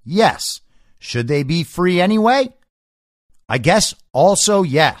 Capitol? Yes. Should they be free anyway? I guess also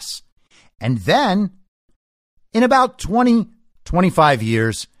yes. And then, in about 25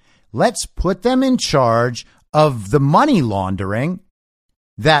 years, let's put them in charge of the money laundering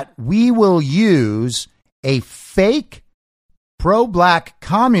that we will use a fake pro-black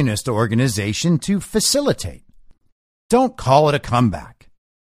communist organization to facilitate. Don't call it a comeback.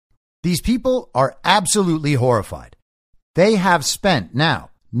 These people are absolutely horrified. They have spent now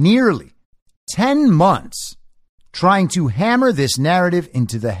nearly 10 months trying to hammer this narrative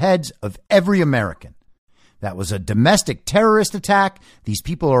into the heads of every American. That was a domestic terrorist attack. These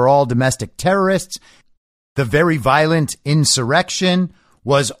people are all domestic terrorists. The very violent insurrection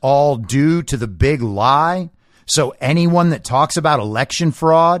was all due to the big lie. So anyone that talks about election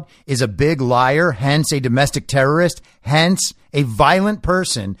fraud is a big liar, hence a domestic terrorist, hence a violent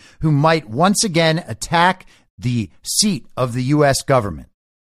person who might once again attack the seat of the U.S. government.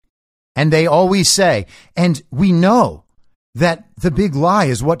 And they always say, and we know that the big lie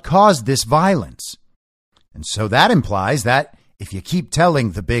is what caused this violence. And so that implies that if you keep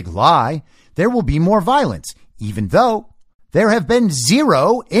telling the big lie, there will be more violence, even though there have been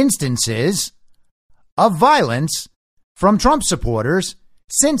 0 instances of violence from Trump supporters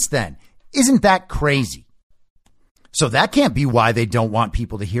since then. Isn't that crazy? So that can't be why they don't want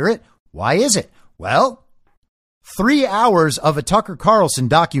people to hear it. Why is it? Well, 3 hours of a Tucker Carlson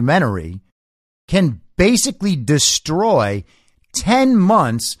documentary can basically destroy 10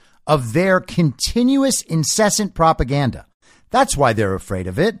 months of their continuous, incessant propaganda. That's why they're afraid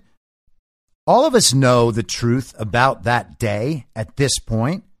of it. All of us know the truth about that day at this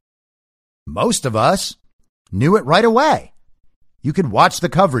point. Most of us knew it right away. You could watch the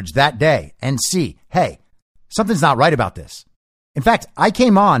coverage that day and see, hey, something's not right about this. In fact, I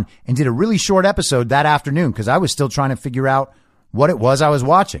came on and did a really short episode that afternoon because I was still trying to figure out what it was I was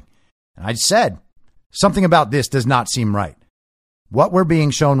watching. And I said, something about this does not seem right. What we're being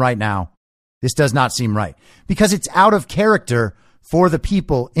shown right now, this does not seem right because it's out of character for the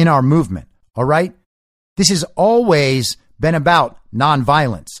people in our movement. All right. This has always been about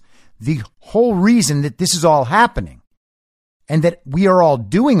nonviolence. The whole reason that this is all happening and that we are all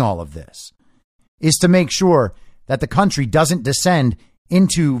doing all of this is to make sure that the country doesn't descend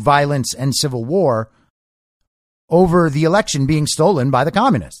into violence and civil war over the election being stolen by the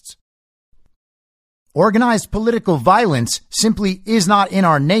communists. Organized political violence simply is not in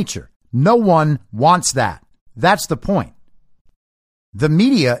our nature. No one wants that. That's the point. The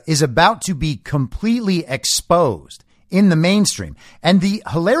media is about to be completely exposed in the mainstream. And the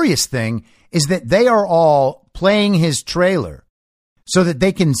hilarious thing is that they are all playing his trailer so that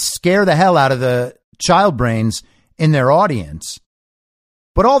they can scare the hell out of the child brains in their audience.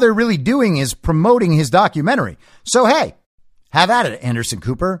 But all they're really doing is promoting his documentary. So, hey, have at it, Anderson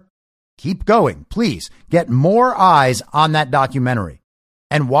Cooper. Keep going. Please get more eyes on that documentary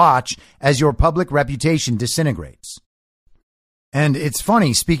and watch as your public reputation disintegrates. And it's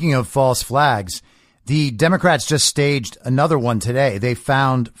funny, speaking of false flags, the Democrats just staged another one today. They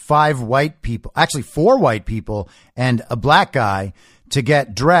found 4 white people and a black guy to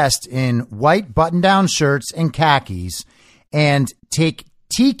get dressed in white button-down shirts and khakis and take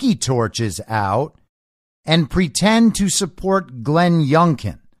tiki torches out and pretend to support Glenn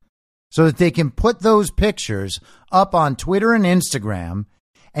Youngkin so that they can put those pictures up on Twitter and Instagram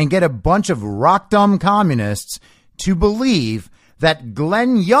and get a bunch of rock-dumb communists to believe that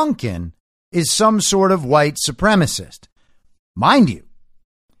Glenn Youngkin is some sort of white supremacist. Mind you,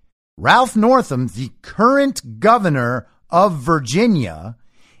 Ralph Northam, the current governor of Virginia,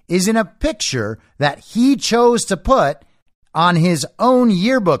 is in a picture that he chose to put on his own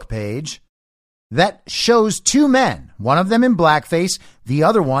yearbook page that shows 2 men, one of them in blackface, the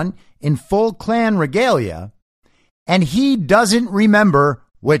other one in full Klan regalia, and he doesn't remember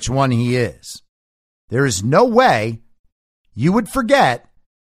which one he is. There is no way you would forget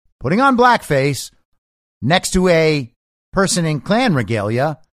putting on blackface next to a person in Klan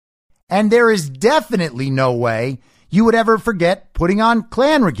regalia, and there is definitely no way you would ever forget putting on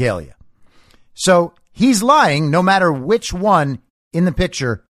Klan regalia. So he's lying no matter which one in the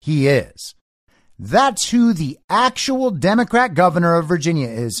picture he is. That's who the actual Democrat governor of Virginia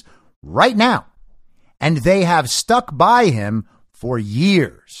is right now, and they have stuck by him for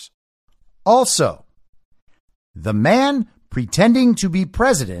years. Also, the man pretending to be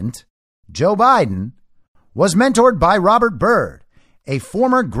president, Joe Biden, was mentored by Robert Byrd, a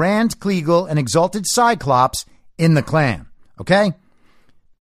former Grand Kleagle and exalted Cyclops in the Klan. Okay?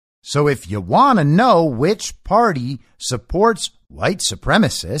 So if you want to know which party supports white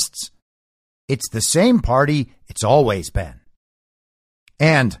supremacists, it's the same party it's always been.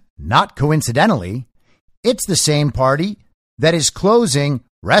 And not coincidentally, it's the same party that is closing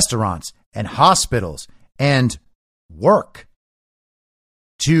restaurants and hospitals and work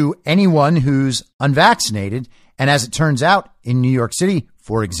to anyone who's unvaccinated. And as it turns out, in New York City,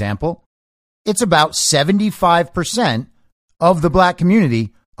 for example, it's about 75% of the black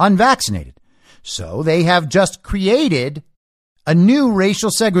community unvaccinated. So they have just created a new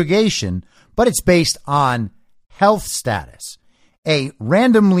racial segregation, but it's based on health status, a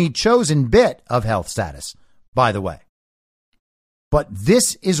randomly chosen bit of health status, by the way. But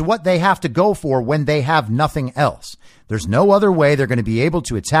this is what they have to go for when they have nothing else. There's no other way they're going to be able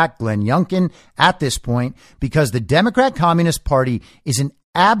to attack Glenn Youngkin at this point because the Democrat Communist Party is an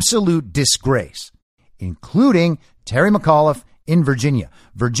absolute disgrace, including Terry McAuliffe in Virginia.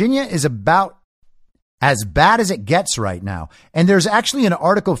 Virginia is about as bad as it gets right now. And there's actually an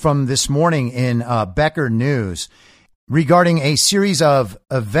article from this morning in Becker News regarding a series of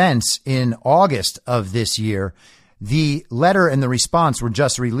events in August of this year. The letter and the response were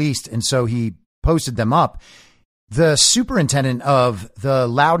just released, and so he posted them up. The superintendent of the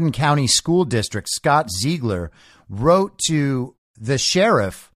Loudoun County School District, Scott Ziegler, wrote to the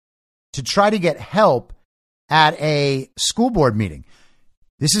sheriff to try to get help at a school board meeting.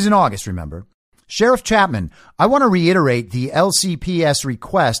 This is in August, remember. Sheriff Chapman, I want to reiterate the LCPS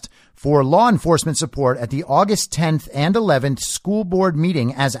request for law enforcement support at the August 10th and 11th school board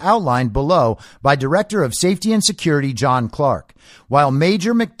meeting as outlined below by Director of Safety and Security John Clark. While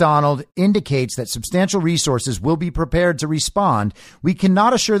Major McDonald indicates that substantial resources will be prepared to respond, we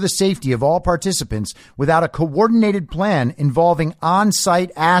cannot assure the safety of all participants without a coordinated plan involving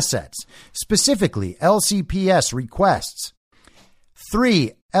on-site assets. Specifically, LCPS requests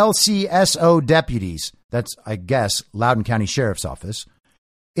 3 LCSO deputies, that's, I guess, Loudoun County Sheriff's Office,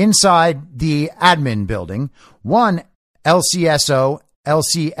 inside the admin building, 1 LCSO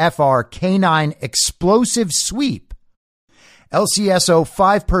LCFR K9 explosive sweep, LCSO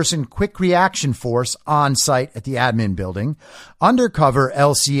 5-person quick reaction force on site at the admin building, undercover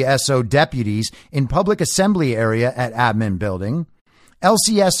LCSO deputies in public assembly area at admin building,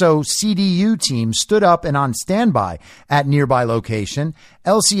 LCSO CDU team stood up and on standby at nearby location.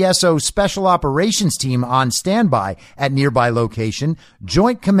 LCSO Special Operations team on standby at nearby location.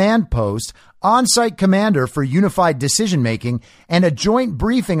 Joint Command Post, on-site commander for unified decision making, and a joint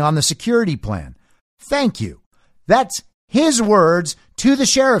briefing on the security plan. Thank you. That's his words to the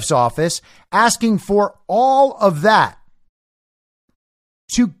sheriff's office asking for all of that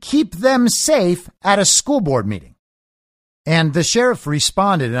to keep them safe at a school board meeting. And the sheriff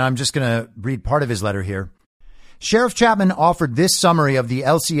responded, and I'm just going to read part of his letter here. Sheriff Chapman offered this summary of the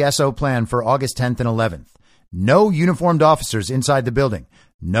LCSO plan for August 10th and 11th. No uniformed officers inside the building.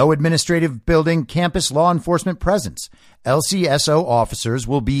 No administrative building campus law enforcement presence. LCSO officers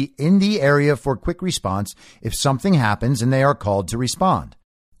will be in the area for quick response if something happens and they are called to respond.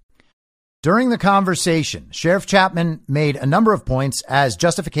 During the conversation, Sheriff Chapman made a number of points as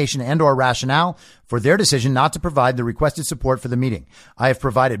justification and or rationale for their decision not to provide the requested support for the meeting. I have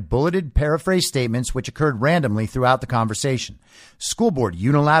provided bulleted paraphrase statements which occurred randomly throughout the conversation. School board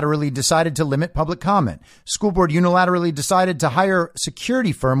unilaterally decided to limit public comment. School board unilaterally decided to hire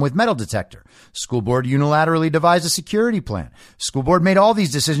security firm with metal detector. School board unilaterally devised a security plan. School board made all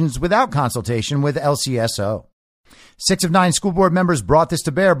these decisions without consultation with LCSO. 6 of 9 school board members brought this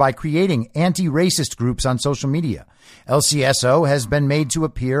to bear by creating anti-racist groups on social media. LCSO has been made to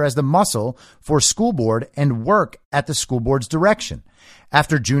appear as the muscle for school board and work at the school board's direction.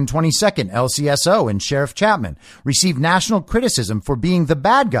 After June 22nd, LCSO and Sheriff Chapman received national criticism for being the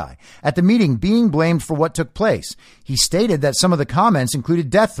bad guy at the meeting, being blamed for what took place. He stated that some of the comments included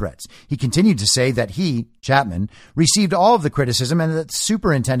death threats. He continued to say that he, Chapman, received all of the criticism and that the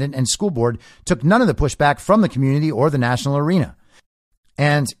superintendent and school board took none of the pushback from the community or the national arena.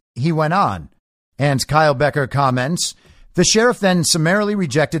 And he went on. And Kyle Becker comments, the sheriff then summarily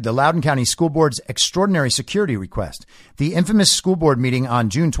rejected the Loudoun County School Board's extraordinary security request. The infamous school board meeting on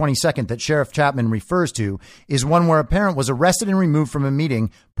June 22nd that Sheriff Chapman refers to is one where a parent was arrested and removed from a meeting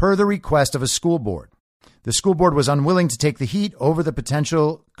per the request of a school board. The school board was unwilling to take the heat over the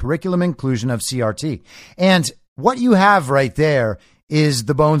potential curriculum inclusion of CRT. And what you have right there is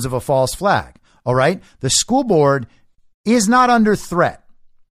the bones of a false flag. All right. The school board is not under threat.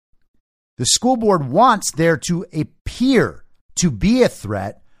 The school board wants there to appear to be a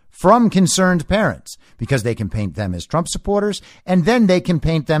threat from concerned parents because they can paint them as Trump supporters and then they can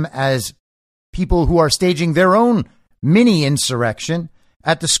paint them as people who are staging their own mini insurrection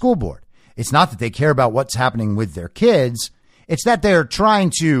at the school board. It's not that they care about what's happening with their kids. It's that they're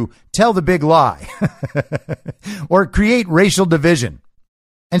trying to tell the big lie or create racial division.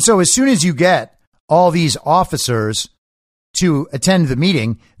 And so as soon as you get all these officers to attend the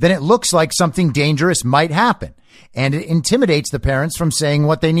meeting, then it looks like something dangerous might happen. And it intimidates the parents from saying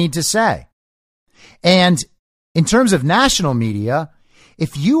what they need to say. And in terms of national media,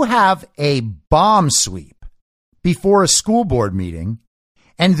 if you have a bomb sweep before a school board meeting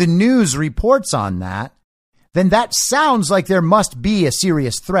and the news reports on that, then that sounds like there must be a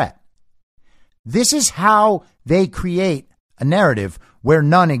serious threat. This is how they create a narrative where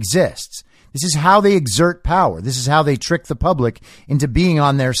none exists. This is how they exert power. This is how they trick the public into being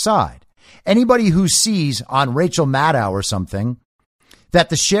on their side. Anybody who sees on Rachel Maddow or something that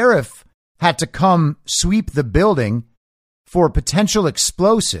the sheriff had to come sweep the building for potential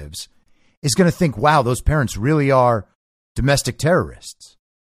explosives is going to think, wow, those parents really are domestic terrorists.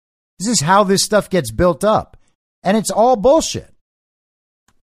 This is how this stuff gets built up. And it's all bullshit.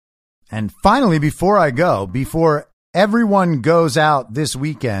 And finally, before everyone goes out this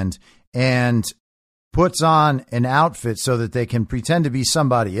weekend and puts on an outfit so that they can pretend to be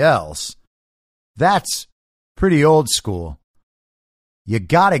somebody else, that's pretty old school. You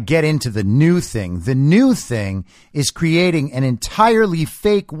got to get into the new thing. The new thing is creating an entirely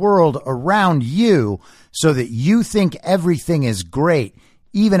fake world around you so that you think everything is great,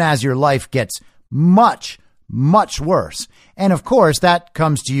 even as your life gets much, much worse. And of course, that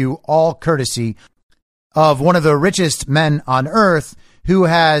comes to you all courtesy of one of the richest men on earth who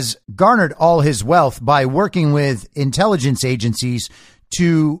has garnered all his wealth by working with intelligence agencies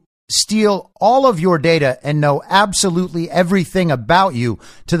to steal all of your data and know absolutely everything about you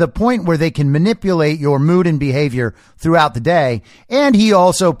to the point where they can manipulate your mood and behavior throughout the day. And he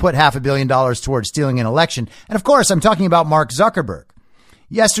also put $500 million towards stealing an election. And of course, I'm talking about Mark Zuckerberg.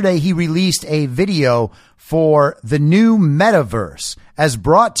 Yesterday, he released a video for the new metaverse as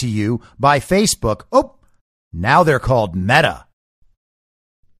brought to you by Facebook. Oh, now they're called Meta.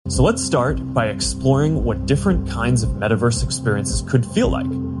 So let's start by exploring what different kinds of metaverse experiences could feel like,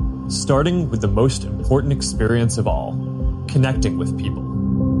 starting with the most important experience of all, connecting with people.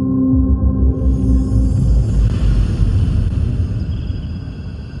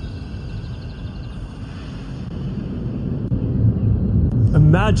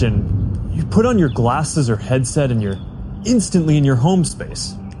 Imagine you put on your glasses or headset and you're instantly in your home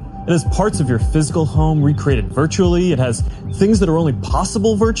space. It has parts of your physical home recreated virtually. It has things that are only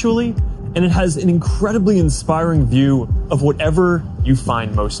possible virtually. And it has an incredibly inspiring view of whatever you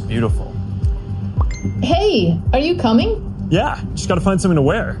find most beautiful. Hey, are you coming? Yeah, just gotta find something to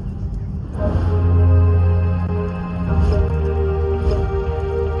wear.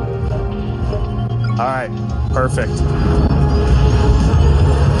 All right, perfect.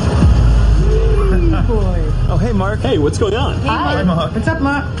 Boy. Oh, hey, Mark. Hey, what's going on? Hi, Mark. What's up,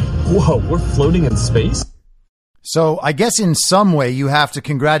 Mark? Whoa, we're floating in space? So I guess in some way you have to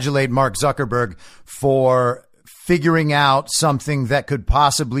congratulate Mark Zuckerberg for figuring out something that could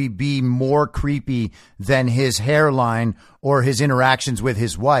possibly be more creepy than his hairline or his interactions with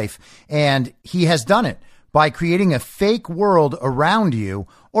his wife. And he has done it by creating a fake world around you,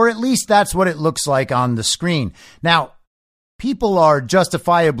 or at least that's what it looks like on the screen. Now, people are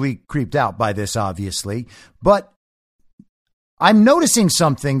justifiably creeped out by this, obviously, but I'm noticing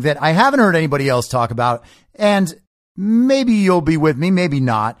something that I haven't heard anybody else talk about, and maybe you'll be with me, maybe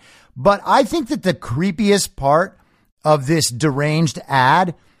not. But I think that the creepiest part of this deranged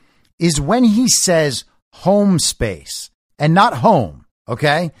ad is when he says home space and not home.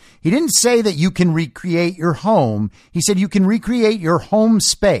 Okay. He didn't say that you can recreate your home. He said you can recreate your home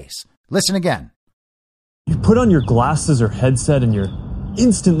space. Listen again. You put on your glasses or headset and you're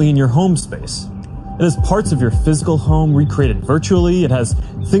instantly in your home space. It has parts of your physical home recreated virtually. It has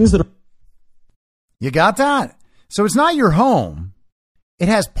things that are... You got that? So it's not your home. It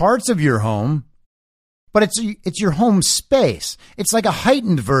has parts of your home, but it's your home space. It's like a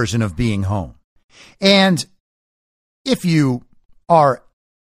heightened version of being home. And if you are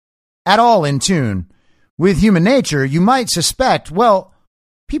at all in tune with human nature, you might suspect, well,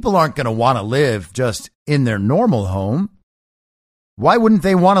 people aren't going to want to live just in their normal home. Why wouldn't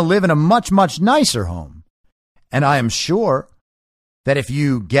they want to live in a much, much nicer home? And I am sure that if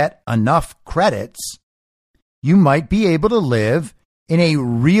you get enough credits, you might be able to live in a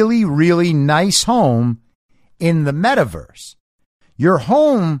really, really nice home in the metaverse. Your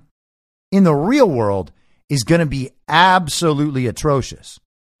home in the real world is going to be absolutely atrocious,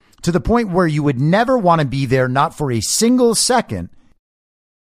 to the point where you would never want to be there, not for a single second.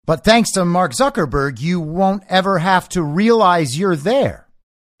 But thanks to Mark Zuckerberg, you won't ever have to realize you're there.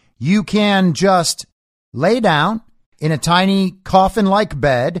 You can just lay down in a tiny coffin-like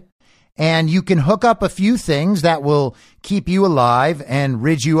bed, and you can hook up a few things that will keep you alive and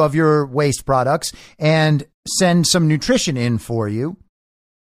rid you of your waste products and send some nutrition in for you.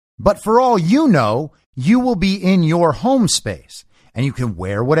 But for all you know, you will be in your home space, and you can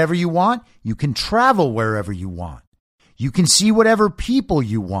wear whatever you want. You can travel wherever you want. You can see whatever people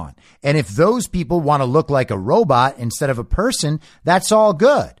you want. And if those people want to look like a robot instead of a person, that's all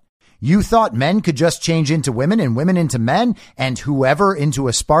good. You thought men could just change into women and women into men and whoever into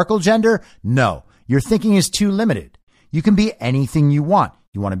a sparkle gender? No, your thinking is too limited. You can be anything you want.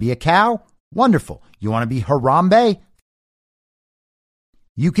 You want to be a cow? Wonderful. You want to be Harambe?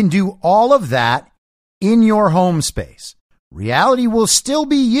 You can do all of that in your home space. Reality will still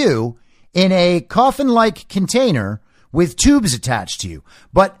be you in a coffin-like container with tubes attached to you.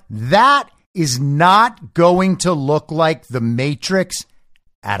 But that is not going to look like the Matrix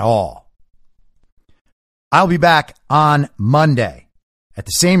at all. I'll be back on Monday at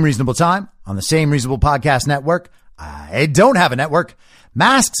the same reasonable time on the same reasonable podcast network. I don't have a network.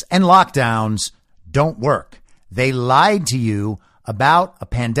 Masks and lockdowns don't work. They lied to you about a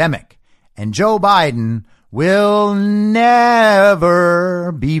pandemic, and Joe Biden will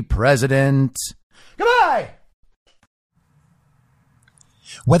never be president. Goodbye.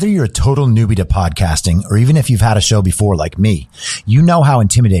 Whether you're a total newbie to podcasting or even if you've had a show before like me, you know how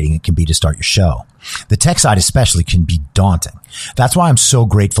intimidating it can be to start your show. The tech side especially can be daunting. That's why I'm so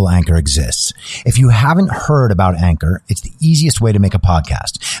grateful Anchor exists. If you haven't heard about Anchor, it's the easiest way to make a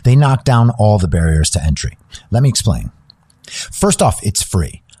podcast. They knock down all the barriers to entry. Let me explain. First off, it's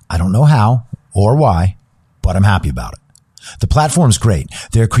free. I don't know how or why, but I'm happy about it. The platform's great.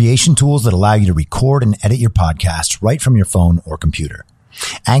 There are creation tools that allow you to record and edit your podcast right from your phone or computer.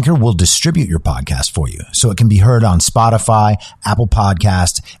 Anchor will distribute your podcast for you so it can be heard on Spotify, Apple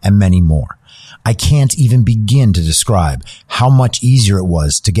Podcasts, and many more. I can't even begin to describe how much easier it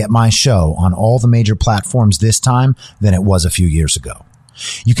was to get my show on all the major platforms this time than it was a few years ago.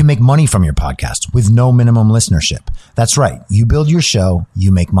 You can make money from your podcast with no minimum listenership. That's right. You build your show,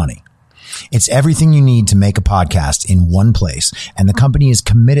 you make money. It's everything you need to make a podcast in one place, and the company is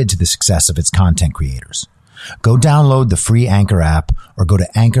committed to the success of its content creators. Go download the free Anchor app or go to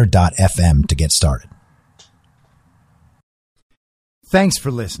anchor.fm to get started. Thanks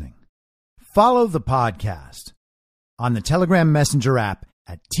for listening. Follow the podcast on the Telegram Messenger app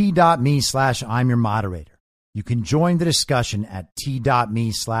at t.me/I'm your moderator. You can join the discussion at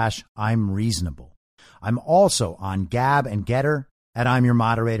t.me/I'm reasonable. I'm also on Gab and Getter at I'm your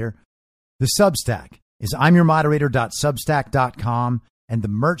moderator. The Substack is imyourmoderator.substack.com, and the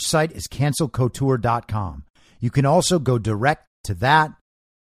merch site is cancelcouture.com. You can also go direct to that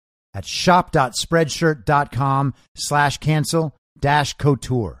at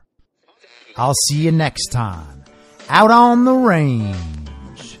shop.spreadshirt.com/cancel-couture. I'll see you next time out on the range.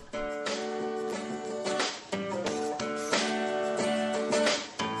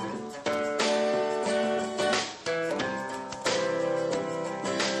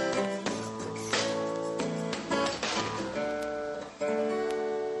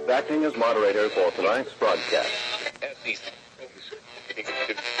 Acting as moderator for tonight's broadcast.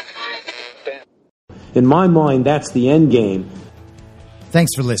 In my mind, that's the end game.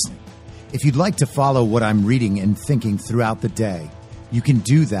 Thanks for listening. If you'd like to follow what I'm reading and thinking throughout the day, you can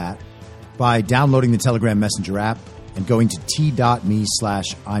do that by downloading the Telegram Messenger app and going to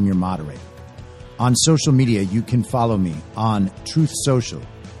t.me/I'm your moderator. On social media, you can follow me on Truth Social,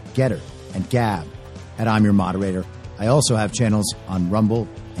 Getter, and Gab at I'm your moderator. I also have channels on Rumble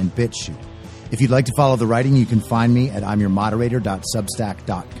and BitChute. If you'd like to follow the writing, you can find me at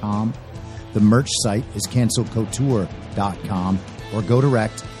imyourmoderator.substack.com. The merch site is cancelcouture.com, or go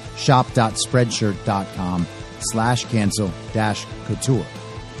direct shop.spreadshirt.com/cancel-couture.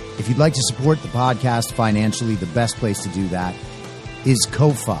 If you'd like to support the podcast financially, the best place to do that is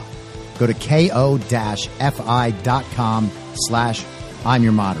Ko-Fi. Go to ko-fi.com/I'm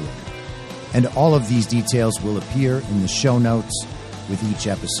your moderator. And all of these details will appear in the show notes with each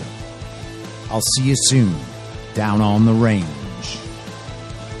episode. I'll see you soon down on the range.